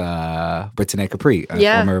with Brittany Capri, a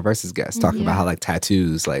Yeah. former Versus guest, talking about how like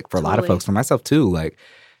tattoos, like for a lot of Totally. folks, for myself too, like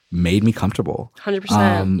made me comfortable.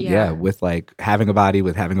 100%. Yeah, with like having a body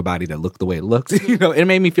that looked the way it looked. You know, it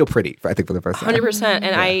made me feel pretty. I think for the first time. 100%.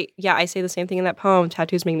 And I say the same thing in that poem.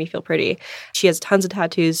 Tattoos make me feel pretty. She has tons of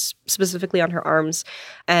tattoos, specifically on her arms.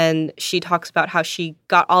 And she talks about how she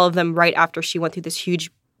got all of them right after she went through this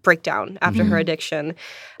huge breakdown after her addiction,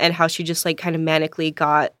 and how she just like kind of manically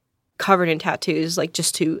got covered in tattoos, like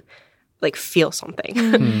just to like feel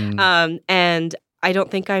something. And I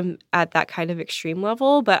don't think I'm at that kind of extreme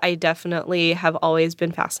level, but I definitely have always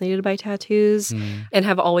been fascinated by tattoos and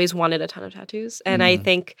have always wanted a ton of tattoos. And I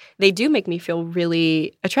think they do make me feel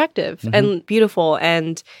really attractive and beautiful.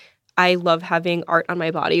 And I love having art on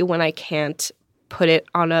my body when I can't put it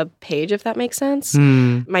on a page, if that makes sense.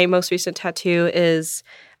 My most recent tattoo is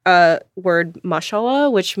a word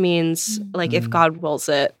mashallah, which means like if God wills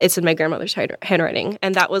it. It's in my grandmother's handwriting.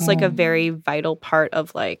 And that was like a very vital part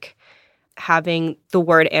of like having the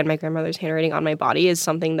word and my grandmother's handwriting on my body is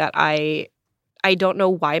something that I don't know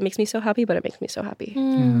why it makes me so happy, but it makes me so happy.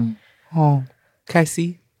 Oh, can I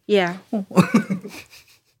see? Yeah. Oh,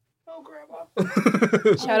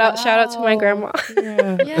 grandma. Shout out to my grandma.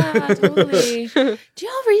 Yeah, totally. Do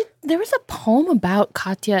y'all read there was a poem about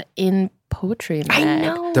Katya in Poetry Mag. I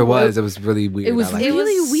know. There was. It was really weird. It was I liked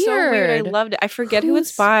really so weird. I weird. loved it. I forget who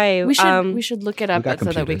it's by. We should look it up got so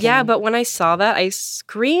that we computers. can. Yeah, but when I saw that, I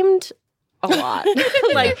screamed a lot.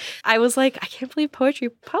 Like, I was like, I can't believe Poetry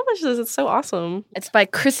published this. It's so awesome. It's by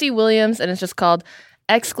Chrissy Williams, and it's just called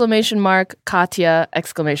Katya!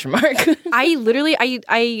 I literally,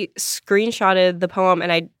 I screenshotted the poem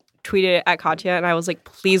and I tweeted it at Katya, and I was like,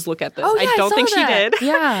 please look at this. Oh, yeah, I don't saw think that. she did.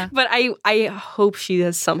 Yeah. But I hope she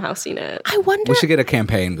has somehow seen it. I wonder. We should get a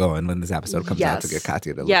campaign going when this episode comes out to Yes. get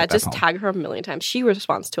Katya to look Yeah, at that just poem. tag her a million times. She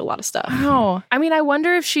responds to a lot of stuff. Oh, I mean, I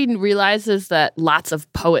wonder if she realizes that lots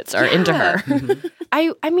of poets are into her.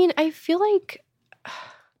 I mean, I feel like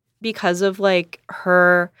because of like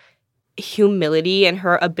her humility and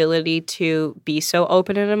her ability to be so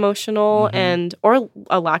open and emotional and or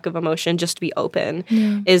a lack of emotion, just to be open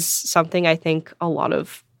is something I think a lot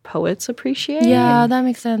of poets appreciate. Yeah, that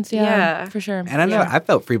makes sense. Yeah, Yeah. for sure. And I know I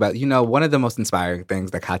felt free about, one of the most inspiring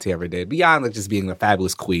things that Katya ever did, beyond like just being a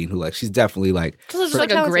fabulous queen who like, she's definitely like, She's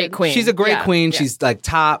like a great queen. she's a great Yeah. queen. Yeah. She's like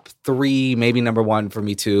top 3, maybe number 1 for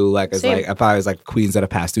me too. Like as Same. like, if I was like queens that have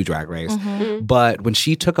passed through Drag Race. Mm-hmm. But when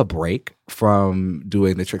she took a break from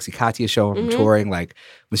doing the Trixie Katya show and from touring, like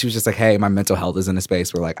when she was just like, hey, my mental health is in a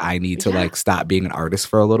space where like I need to like stop being an artist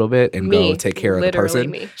for a little bit and Me. go take care of the Literally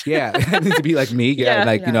person. me. Yeah. I need to be like me. Yeah. Yeah.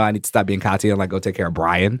 Like, I need to stop being Katya and like go take care of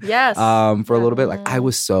Brian. Yes. For a little bit. Like I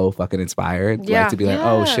was so fucking inspired. Yeah. Like to be like,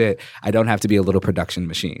 oh shit, I don't have to be a little production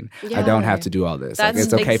machine. I don't have to do all this. Like That's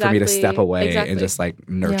it's okay for me to step exactly- away exactly. and just like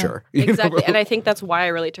nurture. you know? Exactly. And I think that's why I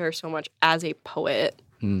relate to her so much as a poet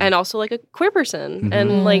and also like a queer person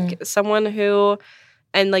and like someone who,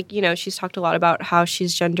 and like, she's talked a lot about how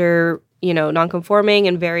she's gender, nonconforming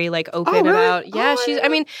and very like open really? about, yeah, Oh, she's, yeah. I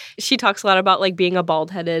mean, she talks a lot about like being a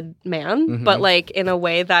bald headed man, but like in a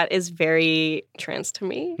way that is very trans to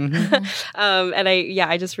me. And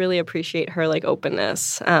I just really appreciate her like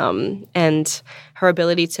openness and her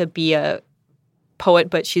ability to be a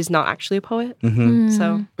poet, but she's not actually a poet.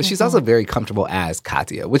 So But she's also very comfortable as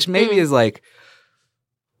Katya, which maybe is like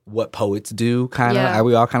what poets do, kind of. Yeah.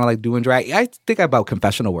 We all kind of like doing drag. I think about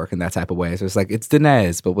confessional work in that type of way. So it's like it's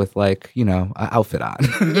Dinez, but with like an outfit on.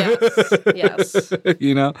 yes.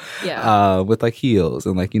 Yeah. With like heels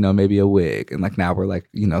and like maybe a wig, and like now we're like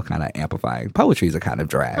kind of amplifying poetry is a kind of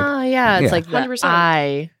drag. Oh, yeah. It's Yeah. like the 100%.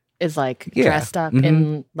 eye is like Yeah. dressed up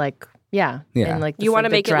in like, Yeah. in like You want to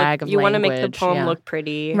the make drag it of look, you want to make the language. poem Yeah. look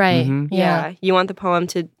pretty. right. Yeah. You want the poem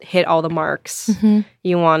to hit all the marks. Mhm.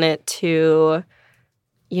 You want it to,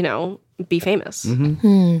 be famous.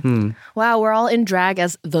 Wow, we're all in drag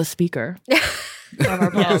as the speaker of our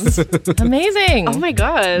poems. Amazing. Oh my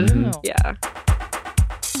god. Wow. Yeah.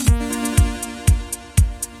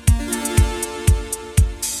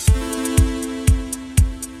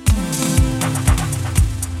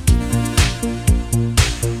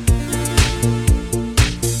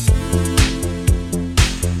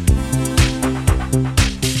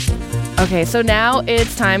 Okay, so now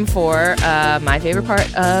it's time for my favorite part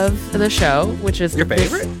of the show, which is Your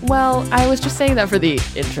favorite? Well, I was just saying that for the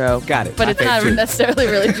intro. Got it. But My it's not favorite. necessarily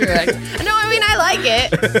really true. No, I mean I like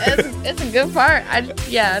it. It's a good part. I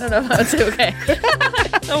don't know if I would say okay.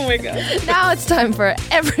 Oh my god. Now it's time for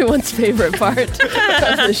everyone's favorite part of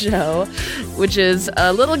the show, which is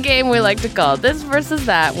a little game we like to call This Versus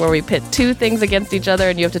That, where we pit 2 things against each other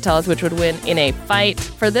and you have to tell us which would win in a fight.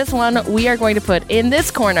 For this one, we are going to put in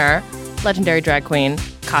this corner legendary drag queen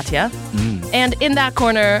Katya, and in that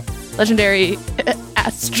corner, legendary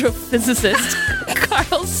astrophysicist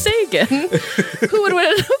Carl Sagan. Who would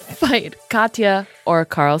win in a fight, Katya or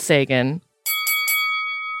Carl Sagan?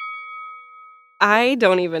 I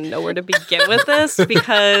don't even know where to begin with this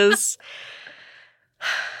because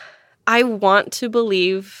I want to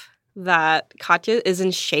believe that Katya is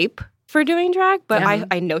in shape for doing drag, but Yeah.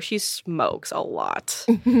 I know she smokes a lot.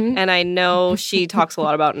 And I know she talks a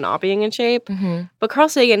lot about not being in shape, but Carl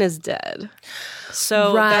Sagan is dead.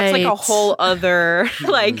 So that's like a Right. whole other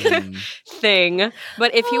like thing.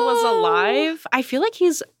 But if he was alive, I feel like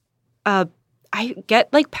he's I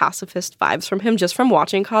get like pacifist vibes from him just from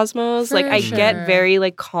watching Cosmos. For like I sure. get very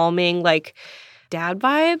like calming like dad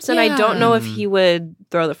vibes, and I don't know if he would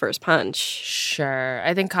throw the first punch. Sure.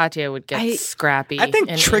 I think Katya would get I- scrappy. I think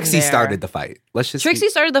in Trixie there. started the fight. Let's just Trixie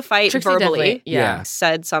started the fight Trixie verbally. definitely- yeah.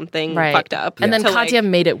 Said something Right. fucked up. And then to, Katya like-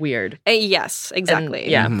 made it weird. yes, And, exactly.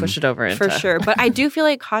 yeah, push it over into For sure. But I do feel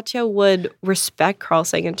like Katya would respect Carl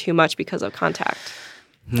Sagan too much because of contact.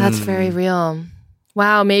 That's very real.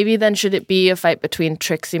 Wow, maybe then should it be a fight between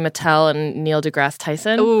Trixie Mattel and Neil deGrasse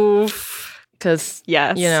Tyson? Oof. Because,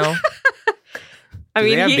 Yes. you know, I Do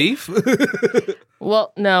mean, they have he- beef?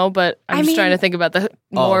 Well, no, but I'm just trying to think about the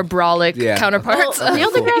more brawlic counterparts. Well, Neil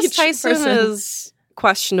of deGrasse each Tyson person. is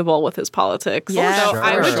questionable with his politics. Yeah, so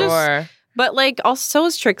I would sure. but like also so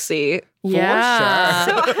is Trixie. Yeah.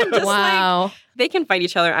 So I'm just Wow. they can fight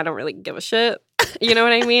each other. I don't really give a shit. You know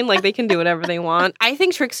what I mean? Like they can do whatever they want. I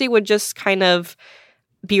think Trixie would just kind of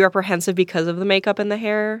be reprehensive because of the makeup and the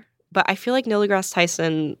hair. But I feel like Neil deGrasse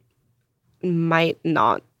Tyson might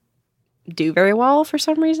not do very well for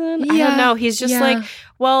some reason. I don't know. He's just like,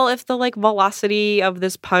 well, if the like velocity of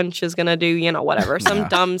this punch is gonna do, you know, whatever, some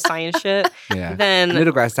dumb science shit, then Neil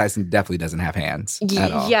deGrasse Tyson definitely doesn't have hands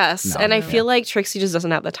at all. Yes. No. And I feel like Trixie just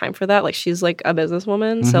doesn't have the time for that. Like she's like a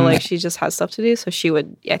businesswoman, so like she just has stuff to do. So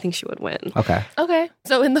I think she would win. Okay. Okay.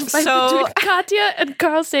 So in the fight between Katya and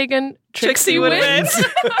Carl Sagan, Trixie would wins.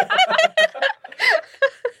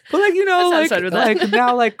 But like, you know, That sounds fine with like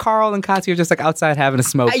now like Carl and Katya are just like outside having a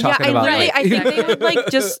smoke talking about like, I think they would like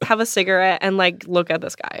just have a cigarette and like look at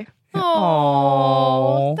this guy.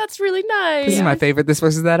 Oh, that's really nice. This is my favorite This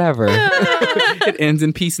Versus That ever. It ends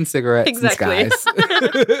in peace and cigarettes Exactly. and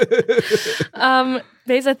skies.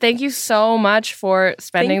 Beza, thank you so much for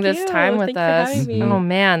spending Thank this you. time with Thank you for us. having me. Oh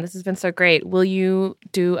man, this has been so great. Will you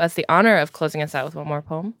do us the honor of closing us out with one more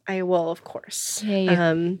poem? I will, of course.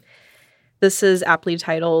 Yay. This is aptly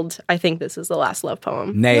titled, I think this is the last love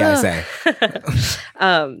poem. Nay, I say.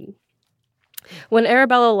 When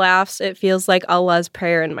Arabella laughs, it feels like Allah's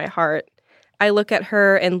prayer in my heart. I look at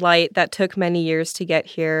her in light that took many years to get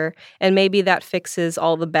here, and maybe that fixes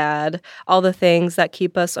all the bad, all the things that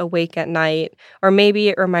keep us awake at night, or maybe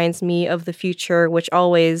it reminds me of the future, which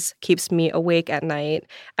always keeps me awake at night.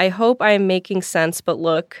 I hope I am making sense, but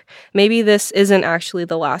look, maybe this isn't actually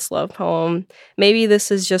the last love poem. Maybe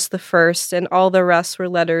this is just the first, and all the rest were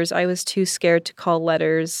letters I was too scared to call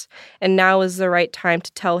letters. And now is the right time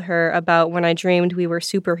to tell her about when I dreamed we were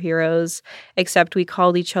superheroes, except we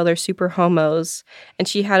called each other super homos. And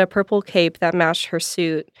she had a purple cape that matched her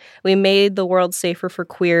suit. We made the world safer for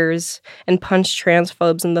queers and punched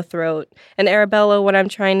transphobes in the throat. And Arabella, what I'm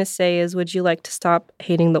trying to say is, would you like to stop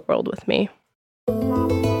hating the world with me?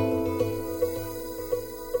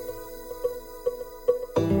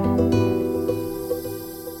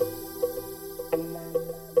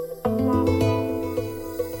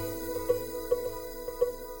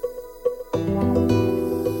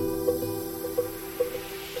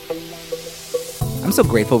 I'm so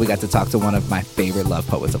grateful we got to talk to one of my favorite love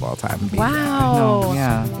poets of all time. Wow.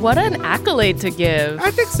 Yeah. What an accolade to give.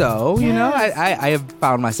 I think so. You know, I have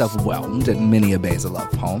found myself whelmed in many a Beza love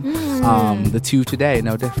poem. The two today,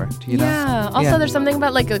 no different. You know. Yeah. Also, there's something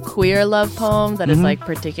about like a queer love poem that is like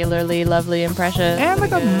particularly lovely and precious. And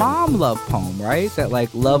like a mom love poem, right? That like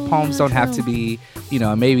love poems don't have to be, you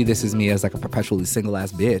know, maybe this is me as like a perpetually single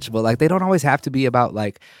ass bitch, but like they don't always have to be about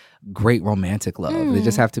like great romantic love. They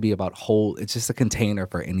just have to be about it's just a container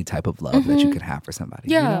for any type of love that you can have for somebody.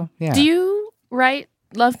 Yeah. You know? Yeah. Do you write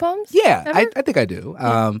love poems? Yeah, I think I do.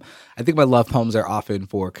 I think my love poems are often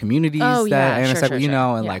for communities that I intersect with, you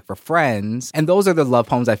know, and like for friends. And those are the love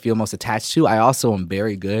poems I feel most attached to. I also am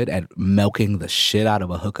very good at milking the shit out of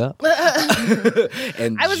a hookup.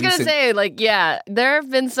 And I was going to say, like, yeah, there have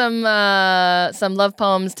been some love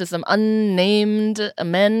poems to some unnamed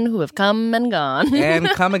men who have come and gone. And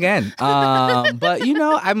come again. But, you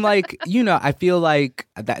know, I'm like, you know, I feel like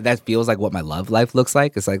that feels like what my love life looks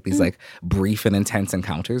like. It's like these like brief and intense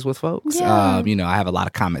encounters with folks. Yeah. You know, I have a lot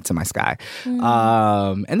of comments in my sky.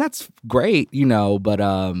 And that's great, you know, but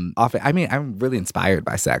often, I mean, I'm really inspired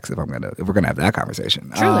by sex if we're gonna have that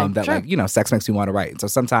conversation. Truly, that sure. like, you know, sex makes me want to write. And so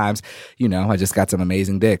sometimes, you know, I just got some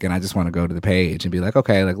amazing dick and I just want to go to the page and be like,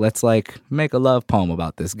 okay, like let's like make a love poem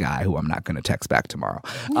about this guy who I'm not gonna text back tomorrow.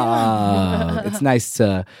 It's nice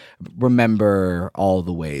to remember all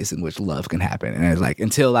the ways in which love can happen. And it's like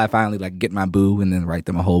until I finally like get my boo and then write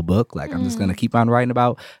them a whole book, like I'm just gonna keep on writing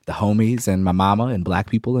about the homies and my mama and black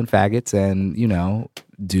people and faggots and, you know,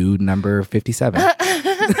 dude number 57.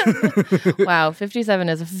 Wow, 57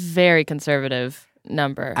 is a very conservative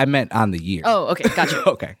number. I meant on the year. Oh, okay, gotcha.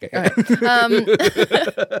 Okay.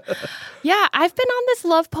 Yeah, I've been on this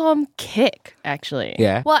love poem kick, actually.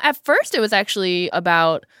 Yeah? Well, at first it was actually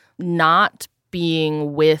about not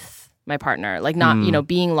being with my partner, like not, you know,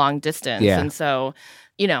 being long distance. Yeah. And so,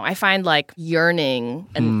 you know, I find like yearning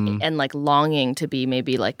and like longing to be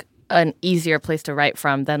maybe like an easier place to write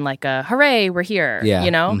from than like a hooray, we're here, Yeah.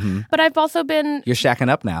 you know? Mhm. But I've also been, You're shacking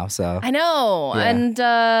up now, so. I know. Yeah. And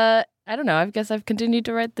I don't know, I guess I've continued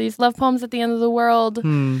to write these love poems at the end of the world.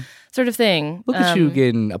 sort of thing. Look at you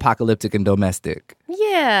getting apocalyptic and domestic.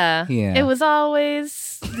 Yeah. It was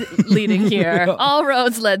always leading here. All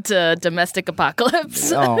roads led to domestic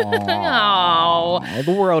apocalypse. Aww.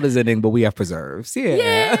 The world is ending, but we have preserves.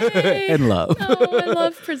 Yeah. And love. Oh, I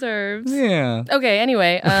love preserves. Yeah. Okay,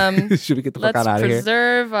 anyway. Should we get the fuck out of here? Let's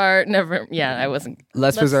preserve our... I wasn't...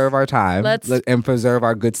 Let's preserve our time and preserve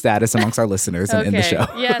our good status amongst our listeners and end the show.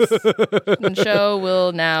 Yes. The show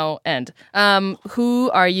will now end. Who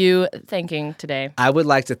are you thanking today? I would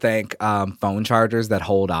like to thank phone chargers that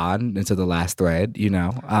hold on into the last thread,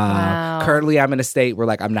 Wow. Currently, I'm in a state where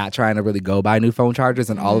I'm not trying to really go buy new phone chargers,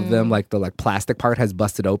 and all of them, the plastic part has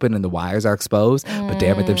busted open and the wires are exposed, but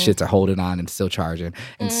damn it, them shits are holding on and still charging.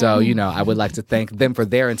 And so, I would like to thank them for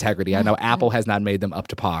their integrity. I know Apple has not made them up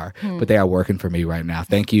to par, but they are working for me right now.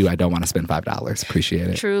 Thank you. I don't want to spend $5. Appreciate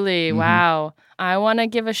it. Truly. Wow. I want to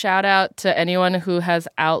give a shout out to anyone who has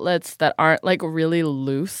outlets that aren't really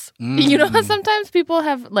loose. You know how sometimes people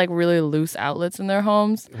have really loose outlets in their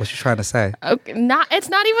homes? What you trying to say? Okay, it's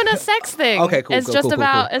not even a sex thing. Okay, cool. It's just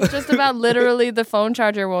about literally the phone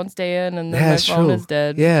charger won't stay in and then my phone is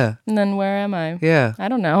dead. Yeah. And then where am I? Yeah. I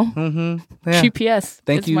don't know. Mm-hmm. Yeah. GPS.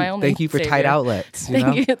 Thank you. My only Thank you for savior. tight outlets.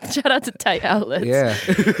 Thank you. Shout out to tight outlets. Yeah.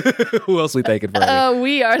 Who else we thanking for?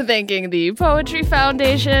 We are thanking the Poetry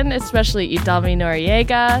Foundation, especially Idalmi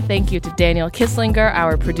Noriega. Thank you to Daniel Kisslinger,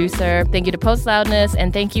 our producer. Thank you to Post Loudness,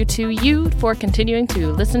 and thank you to you for continuing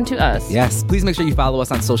to listen to us. Yes. Please make sure you follow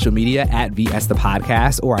us on social media at VS the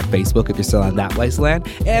Podcast or on Facebook if you're still on that wasteland.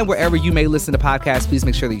 And wherever you may listen to podcasts, please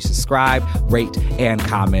make sure that you subscribe, rate, and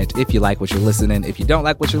comment if you like what you're listening. If you don't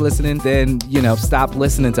like what you're listening, then, stop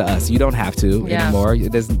listening to us. You don't have to anymore.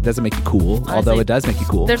 It doesn't make you cool, although it does make you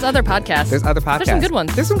cool. There's other podcasts. There's some good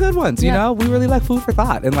ones. There's some good ones, We really like Food for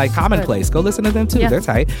Thought and Commonplace. Go listen to them too. Yeah. They're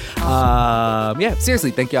tight. Awesome.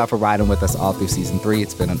 Seriously, thank y'all for riding with us all through season 3.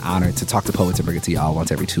 It's been an honor to talk to poets and bring it to y'all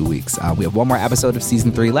once every 2 weeks. We have one more episode of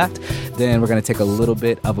season 3 left. Then we're going to take a little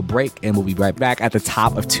bit of a break and we'll be right back at the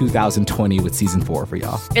top of 2020 with season 4 for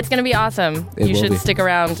y'all. It's going to be awesome. You should stick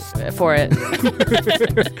around for it.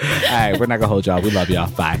 All right, we're not going to hold y'all. We love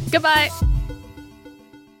y'all. Bye. Goodbye.